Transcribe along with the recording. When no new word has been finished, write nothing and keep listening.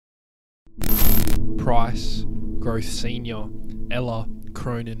Price, Growth Senior, Ella,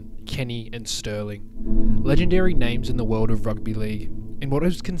 Cronin, Kenny and Sterling. Legendary names in the world of rugby league, in what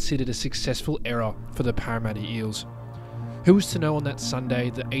is considered a successful era for the Parramatta Eels. Who was to know on that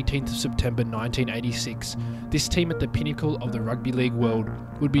Sunday, the 18th of September 1986, this team at the pinnacle of the rugby league world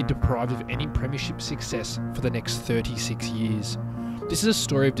would be deprived of any premiership success for the next 36 years. This is a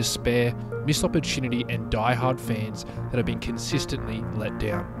story of despair, missed opportunity and die-hard fans that have been consistently let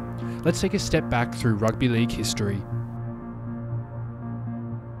down. Let's take a step back through rugby league history.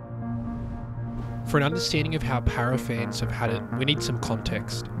 For an understanding of how Para fans have had it, we need some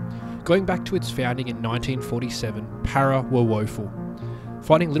context. Going back to its founding in 1947, Para were woeful.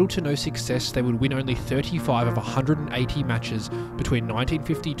 Finding little to no success, they would win only 35 of 180 matches between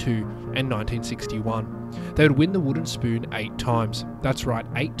 1952 and 1961. They would win the wooden spoon 8 times. That's right,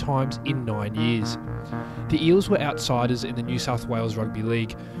 8 times in 9 years. The Eels were outsiders in the New South Wales Rugby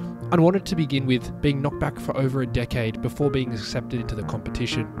League, unwanted to begin with, being knocked back for over a decade before being accepted into the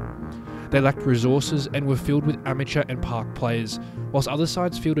competition. They lacked resources and were filled with amateur and park players, whilst other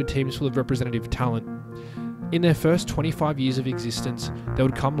sides fielded teams full of representative talent. In their first 25 years of existence, they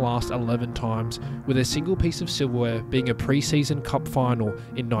would come last 11 times, with a single piece of silverware being a pre-season cup final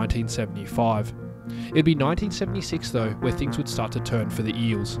in 1975. It'd be 1976 though, where things would start to turn for the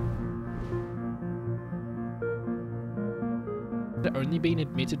Eels. They had only been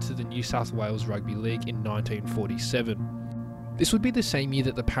admitted to the New South Wales Rugby League in 1947. This would be the same year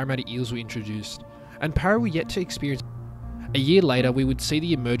that the Parramatta Eels were introduced, and Para were yet to experience. A year later, we would see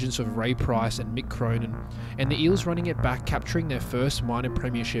the emergence of Ray Price and Mick Cronin, and the Eels running it back, capturing their first minor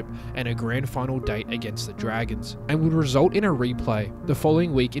premiership and a grand final date against the Dragons, and would result in a replay the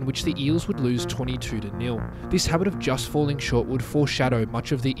following week in which the Eels would lose 22-0. This habit of just falling short would foreshadow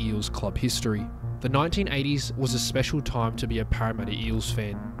much of the Eels' club history. The 1980s was a special time to be a Parramatta Eels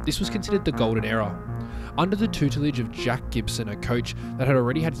fan. This was considered the golden era. Under the tutelage of Jack Gibson, a coach that had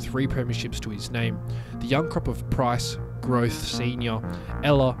already had 3 premierships to his name, the young crop of Price, Growth Senior,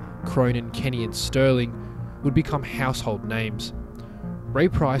 Ella, Cronin, Kenny and Sterling would become household names. Ray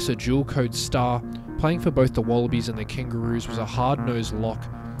Price, a dual code star, playing for both the Wallabies and the Kangaroos, was a hard-nosed lock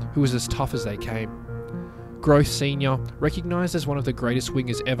who was as tough as they came. Growth Senior, recognised as one of the greatest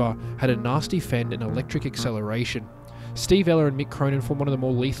wingers ever, had a nasty fend and electric acceleration. Steve Ella and Mick Cronin formed one of the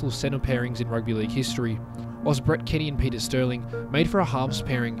more lethal centre pairings in rugby league history, whilst Brett Kenny and Peter Sterling made for a halves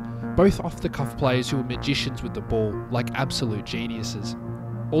pairing, both off-the-cuff players who were magicians with the ball, like absolute geniuses.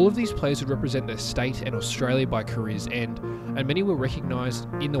 All of these players would represent their state and Australia by career's end, and many were recognised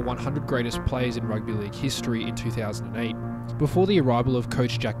in the 100 greatest players in rugby league history in 2008. Before the arrival of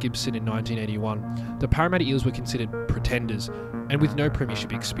coach Jack Gibson in 1981, the Parramatta Eels were considered pretenders, and with no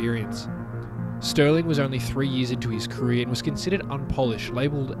premiership experience. Sterling was only 3 years into his career and was considered unpolished,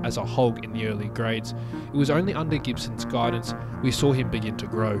 labelled as a hog in the early grades. It was only under Gibson's guidance we saw him begin to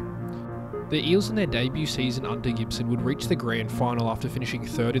grow. The Eels in their debut season under Gibson would reach the grand final after finishing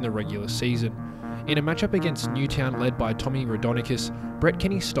 3rd in the regular season. In a matchup against Newtown led by Tommy Raudonikis, Brett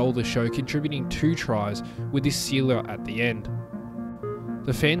Kenny stole the show, contributing 2 tries with this sealer at the end.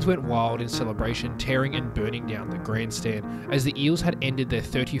 The fans went wild in celebration, tearing and burning down the grandstand as the Eels had ended their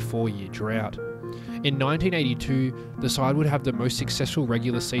 34-year drought. In 1982, the side would have the most successful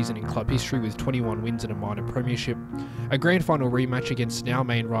regular season in club history with 21 wins and a minor premiership. A grand final rematch against now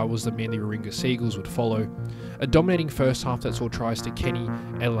main rivals the Manly Warringah Seagulls would follow. A dominating first half that saw tries to Kenny,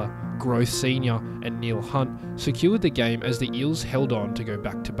 Ella, Growth Senior and Neil Hunt secured the game as the Eels held on to go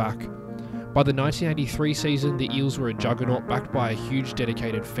back-to-back. By the 1983 season, the Eels were a juggernaut backed by a huge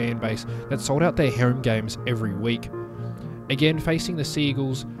dedicated fan base that sold out their home games every week. Again, facing the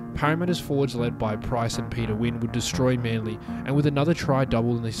Seagulls, Parramatta's forwards led by Price and Peter Wynn would destroy Manly, and with another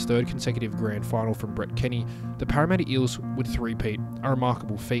try-double in his 3rd consecutive grand final from Brett Kenny, the Parramatta Eels would three-peat, a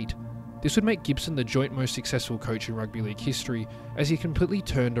remarkable feat. This would make Gibson the joint most successful coach in rugby league history, as he completely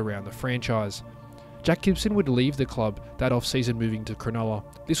turned around the franchise. Jack Gibson would leave the club that off-season, moving to Cronulla.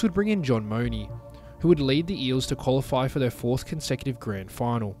 This would bring in John Mooney, who would lead the Eels to qualify for their 4th consecutive grand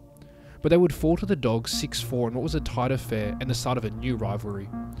final. But they would fall to the Dogs 6-4 in what was a tight affair and the start of a new rivalry.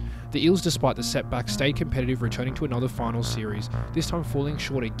 The Eels, despite the setback, stayed competitive, returning to another final series, this time falling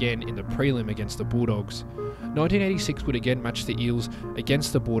short again in the prelim against the Bulldogs. 1986 would again match the Eels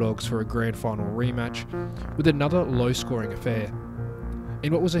against the Bulldogs for a grand final rematch, with another low-scoring affair,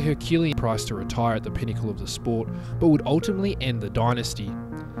 in what was a Herculean price to retire at the pinnacle of the sport, but would ultimately end the dynasty.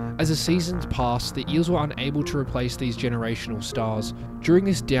 As the seasons passed, the Eels were unable to replace these generational stars. During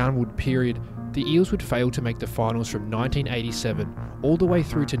this downward period, the Eels would fail to make the finals from 1987 all the way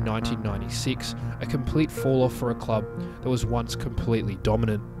through to 1996, a complete fall-off for a club that was once completely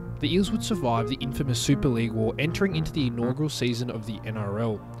dominant. The Eels would survive the infamous Super League War, entering into the inaugural season of the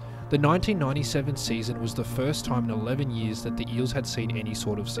NRL. The 1997 season was the first time in 11 years that the Eels had seen any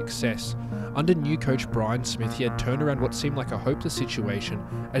sort of success. Under new coach Brian Smith, he had turned around what seemed like a hopeless situation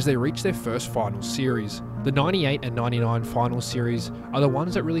as they reached their first final series. The 98 and 99 final series are the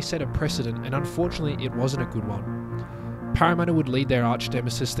ones that really set a precedent, and unfortunately it wasn't a good one. Parramatta would lead their arch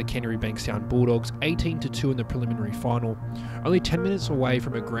nemesis, the Canterbury Bankstown Bulldogs, 18-2 in the preliminary final, only 10 minutes away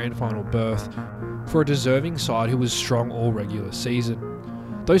from a grand final berth for a deserving side who was strong all regular season.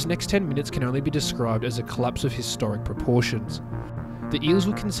 Those next 10 minutes can only be described as a collapse of historic proportions. The Eels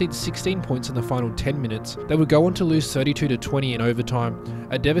would concede 16 points in the final 10 minutes. They would go on to lose 32-20 in overtime,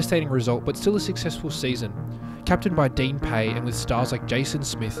 a devastating result but still a successful season. Captained by Dean Pay and with stars like Jason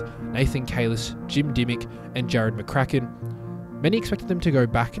Smith, Nathan Kalis, Jim Dimmick and Jared McCracken, many expected them to go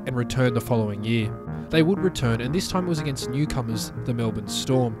back and return the following year. They would return, and this time it was against newcomers, the Melbourne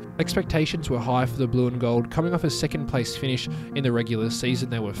Storm. Expectations were high for the Blue and Gold. Coming off a second place finish in the regular season,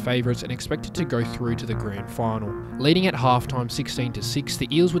 they were favourites and expected to go through to the grand final. Leading at halftime 16-6,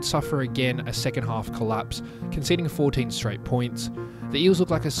 the Eels would suffer again a second half collapse, conceding 14 straight points. The Eels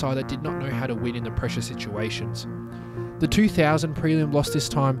looked like a side that did not know how to win in the pressure situations. The 2000 prelim loss this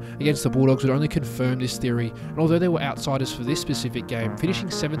time against the Bulldogs would only confirm this theory, and although they were outsiders for this specific game, finishing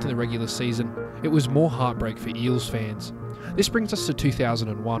 7th in the regular season, it was more heartbreak for Eels fans. This brings us to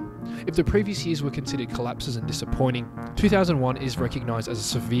 2001. If the previous years were considered collapses and disappointing, 2001 is recognised as a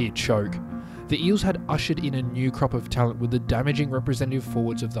severe choke. The Eels had ushered in a new crop of talent with the damaging representative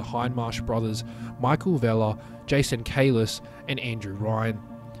forwards of the Hindmarsh brothers, Michael Vella, Jason Kalis and Andrew Ryan.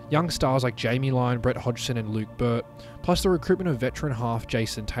 Young stars like Jamie Lyon, Brett Hodgson and Luke Burt, plus the recruitment of veteran half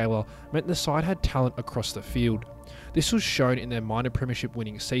Jason Taylor, meant the side had talent across the field. This was shown in their minor premiership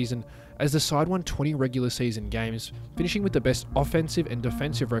winning season, as the side won 20 regular season games, finishing with the best offensive and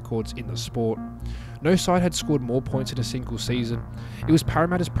defensive records in the sport. No side had scored more points in a single season. It was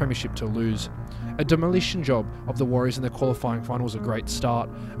Parramatta's premiership to lose. A demolition job of the Warriors in the qualifying final was a great start.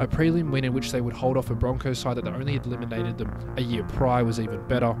 A prelim win in which they would hold off a Broncos side that only had eliminated them a year prior was even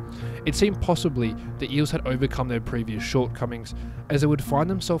better. It seemed possibly the Eels had overcome their previous shortcomings, as they would find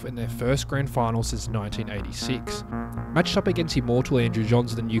themselves in their first grand final since 1986. Matched up against immortal Andrew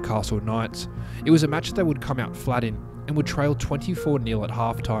Johns and the Newcastle Knights, it was a match that they would come out flat in and would trail 24-0 at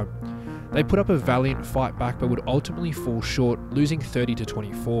halftime. They put up a valiant fight back but would ultimately fall short, losing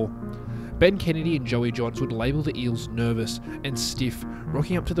 30-24. Ben Kennedy and Joey Johns would label the Eels nervous and stiff,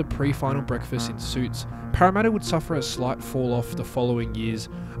 rocking up to the pre-final breakfast in suits. Parramatta would suffer a slight fall off the following years,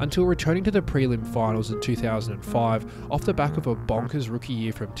 until returning to the prelim finals in 2005 off the back of a bonkers rookie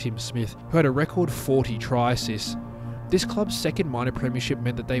year from Tim Smith, who had a record 40 try assists. This club's second minor premiership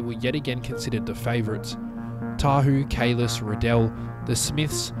meant that they were yet again considered the favourites. Tahu, Kalis, Riddell, the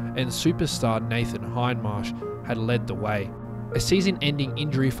Smiths and superstar Nathan Hindmarsh had led the way. A season-ending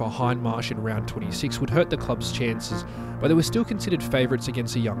injury for Hindmarsh in round 26 would hurt the club's chances, but they were still considered favourites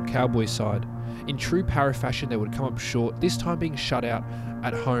against a young Cowboys side. In true Para fashion, they would come up short, this time being shut out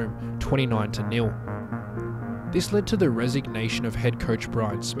at home 29-0. This led to the resignation of head coach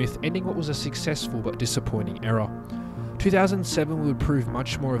Brian Smith, ending what was a successful but disappointing era. 2007 would prove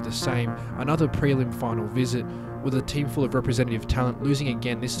much more of the same, another prelim final visit, with a team full of representative talent losing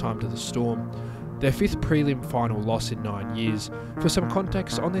again, this time to the Storm. Their 5th prelim final loss in 9 years. For some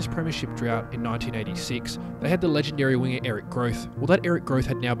context, on this premiership drought in 1986, they had the legendary winger Eric Groth. Well, that Eric Groth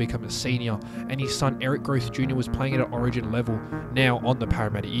had now become a senior, and his son Eric Groth Jr. was playing at an origin level, now on the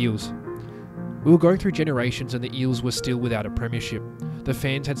Parramatta Eels. We were going through generations and the Eels were still without a premiership. The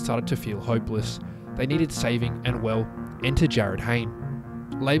fans had started to feel hopeless. They needed saving, and well, enter Jared Hayne.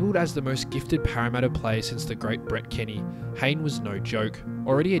 Labelled as the most gifted Parramatta player since the great Brett Kenny, Hayne was no joke.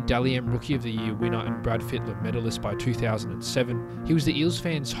 Already a Dally M Rookie of the Year winner and Brad Fittler medalist by 2007, he was the Eels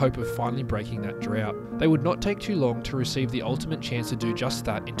fans' hope of finally breaking that drought. They would not take too long to receive the ultimate chance to do just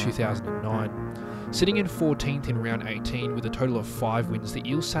that in 2009. Sitting in 14th in round 18 with a total of 5 wins, the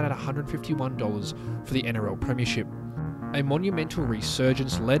Eels sat at $151 for the NRL Premiership. A monumental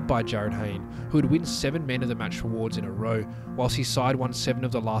resurgence led by Jared Hayne, who would win 7 Man of the Match awards in a row, whilst his side won 7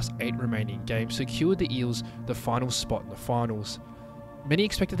 of the last 8 remaining games, secured the Eels the final spot in the finals. Many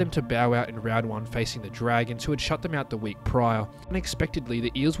expected them to bow out in round 1 facing the Dragons, who had shut them out the week prior. Unexpectedly,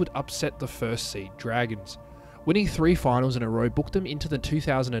 the Eels would upset the first seed Dragons. Winning 3 finals in a row booked them into the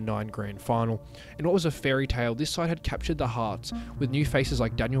 2009 Grand Final. In what was a fairy tale, this side had captured the hearts with new faces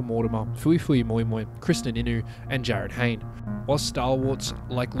like Daniel Mortimer, Fuifui Moimoi, Chris Naninu and Jared Hayne, while stalwarts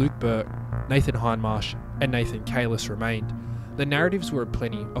like Luke Burt, Nathan Hindmarsh and Nathan Kalis remained. The narratives were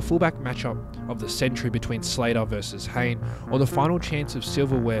aplenty: a fullback matchup of the century between Slater versus Hayne, or the final chance of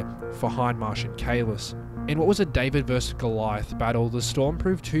silverware for Hindmarsh and Kalis. In what was a David versus Goliath battle, the Storm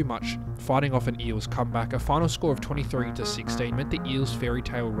proved too much, fighting off an Eels comeback. A final score of 23-16 meant the Eels' fairy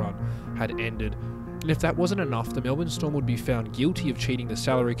tale run had ended. And if that wasn't enough, the Melbourne Storm would be found guilty of cheating the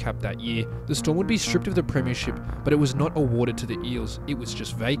salary cap that year. The Storm would be stripped of the premiership, but it was not awarded to the Eels, it was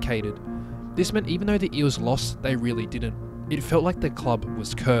just vacated. This meant even though the Eels lost, they really didn't. It felt like the club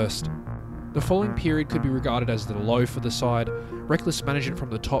was cursed. The following period could be regarded as the low for the side. Reckless management from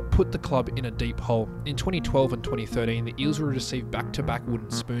the top put the club in a deep hole. In 2012 and 2013, the Eels would receive back-to-back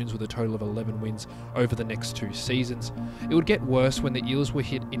wooden spoons with a total of 11 wins over the next 2 seasons. It would get worse when the Eels were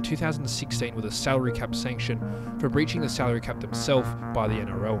hit in 2016 with a salary cap sanction for breaching the salary cap themselves by the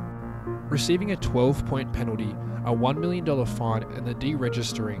NRL. Receiving a 12-point penalty, a $1 million fine and the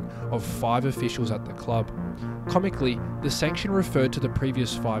deregistering of 5 officials at the club. Comically, the sanction referred to the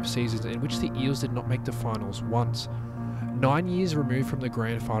previous 5 seasons in which the Eels did not make the finals once. 9 years removed from the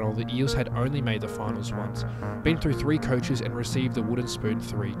grand final, the Eels had only made the finals once, been through 3 coaches and received the wooden spoon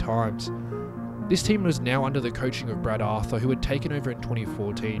 3 times. This team was now under the coaching of Brad Arthur, who had taken over in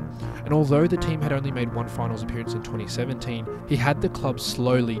 2014, and although the team had only made 1 finals appearance in 2017, he had the club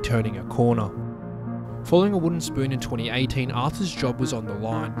slowly turning a corner. Following a wooden spoon in 2018, Arthur's job was on the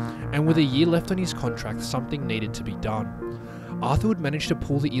line, and with a year left on his contract, something needed to be done. Arthur would manage to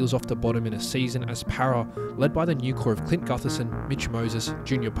pull the Eels off the bottom in a season as Para, led by the new core of Clint Gutherson, Mitch Moses,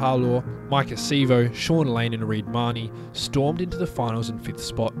 Junior Paolor, Mike Acevo, Sean Lane and Reid Marnie, stormed into the finals in 5th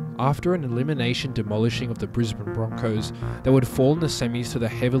spot. After an elimination demolishing of the Brisbane Broncos, they would fall in the semis to the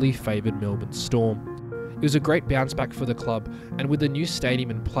heavily favoured Melbourne Storm. It was a great bounce back for the club, and with the new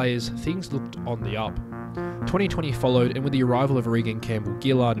stadium and players, things looked on the up. 2020 followed, and with the arrival of Regan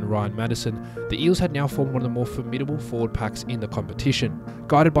Campbell-Gillard and Ryan Madison, the Eels had now formed one of the more formidable forward packs in the competition.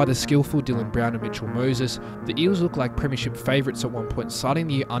 Guided by the skillful Dylan Brown and Mitchell Moses, the Eels looked like premiership favourites at one point, starting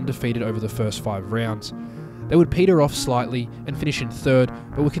the year undefeated over the first 5 rounds. They would peter off slightly and finish in 3rd,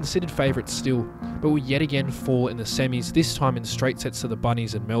 but were considered favourites still, but would yet again fall in the semis, this time in straight sets to the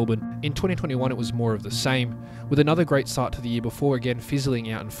Bunnies and Melbourne. In 2021 it was more of the same, with another great start to the year before again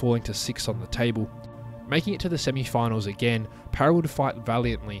fizzling out and falling to 6th on the table. Making it to the semi-finals again, Para would fight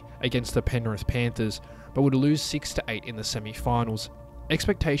valiantly against the Penrith Panthers, but would lose 6-8 in the semi-finals.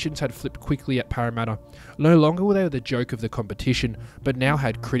 Expectations had flipped quickly at Parramatta. No longer were they the joke of the competition, but now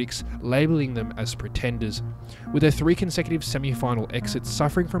had critics labelling them as pretenders. With their 3 consecutive semi-final exits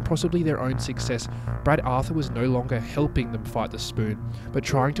suffering from possibly their own success, Brad Arthur was no longer helping them fight the spoon, but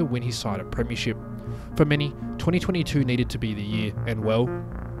trying to win his side a premiership. For many, 2022 needed to be the year, and well,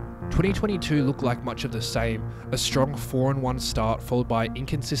 2022 looked like much of the same, a strong 4-1 start followed by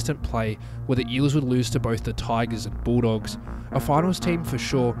inconsistent play where the Eels would lose to both the Tigers and Bulldogs. A finals team for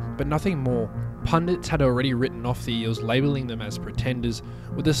sure, but nothing more. Pundits had already written off the Eels, labelling them as pretenders,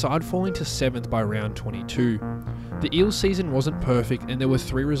 with the side falling to 7th by round 22. The Eels season wasn't perfect and there were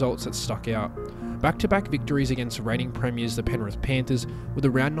 3 results that stuck out. Back-to-back victories against reigning premiers the Penrith Panthers, with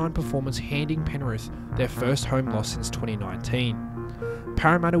a round 9 performance handing Penrith their first home loss since 2019.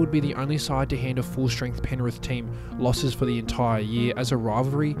 Parramatta would be the only side to hand a full-strength Penrith team losses for the entire year, as a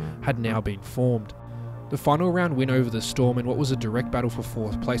rivalry had now been formed. The final round win over the Storm in what was a direct battle for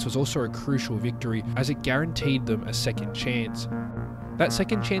 4th place was also a crucial victory, as it guaranteed them a second chance. That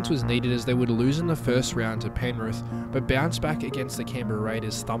second chance was needed as they would lose in the first round to Penrith, but bounce back against the Canberra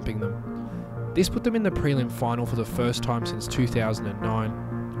Raiders, thumping them. This put them in the prelim final for the first time since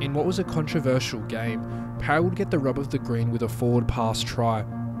 2009. In what was a controversial game, Para would get the rub of the green with a forward pass try,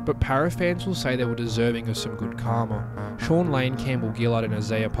 but Para fans will say they were deserving of some good karma. Sean Lane, Campbell-Gillard and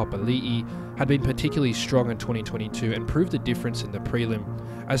Isaiah Papali'i had been particularly strong in 2022 and proved the difference in the prelim,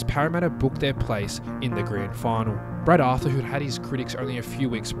 as Parramatta booked their place in the grand final. Brad Arthur, who had his critics only a few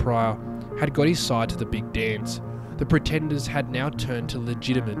weeks prior, had got his side to the big dance. The pretenders had now turned to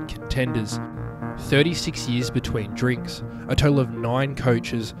legitimate contenders. 36 years between drinks, a total of 9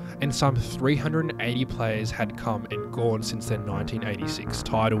 coaches, and some 380 players had come and gone since their 1986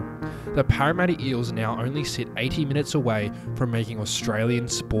 title. The Parramatta Eels now only sit 80 minutes away from making Australian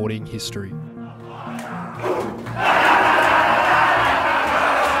sporting history.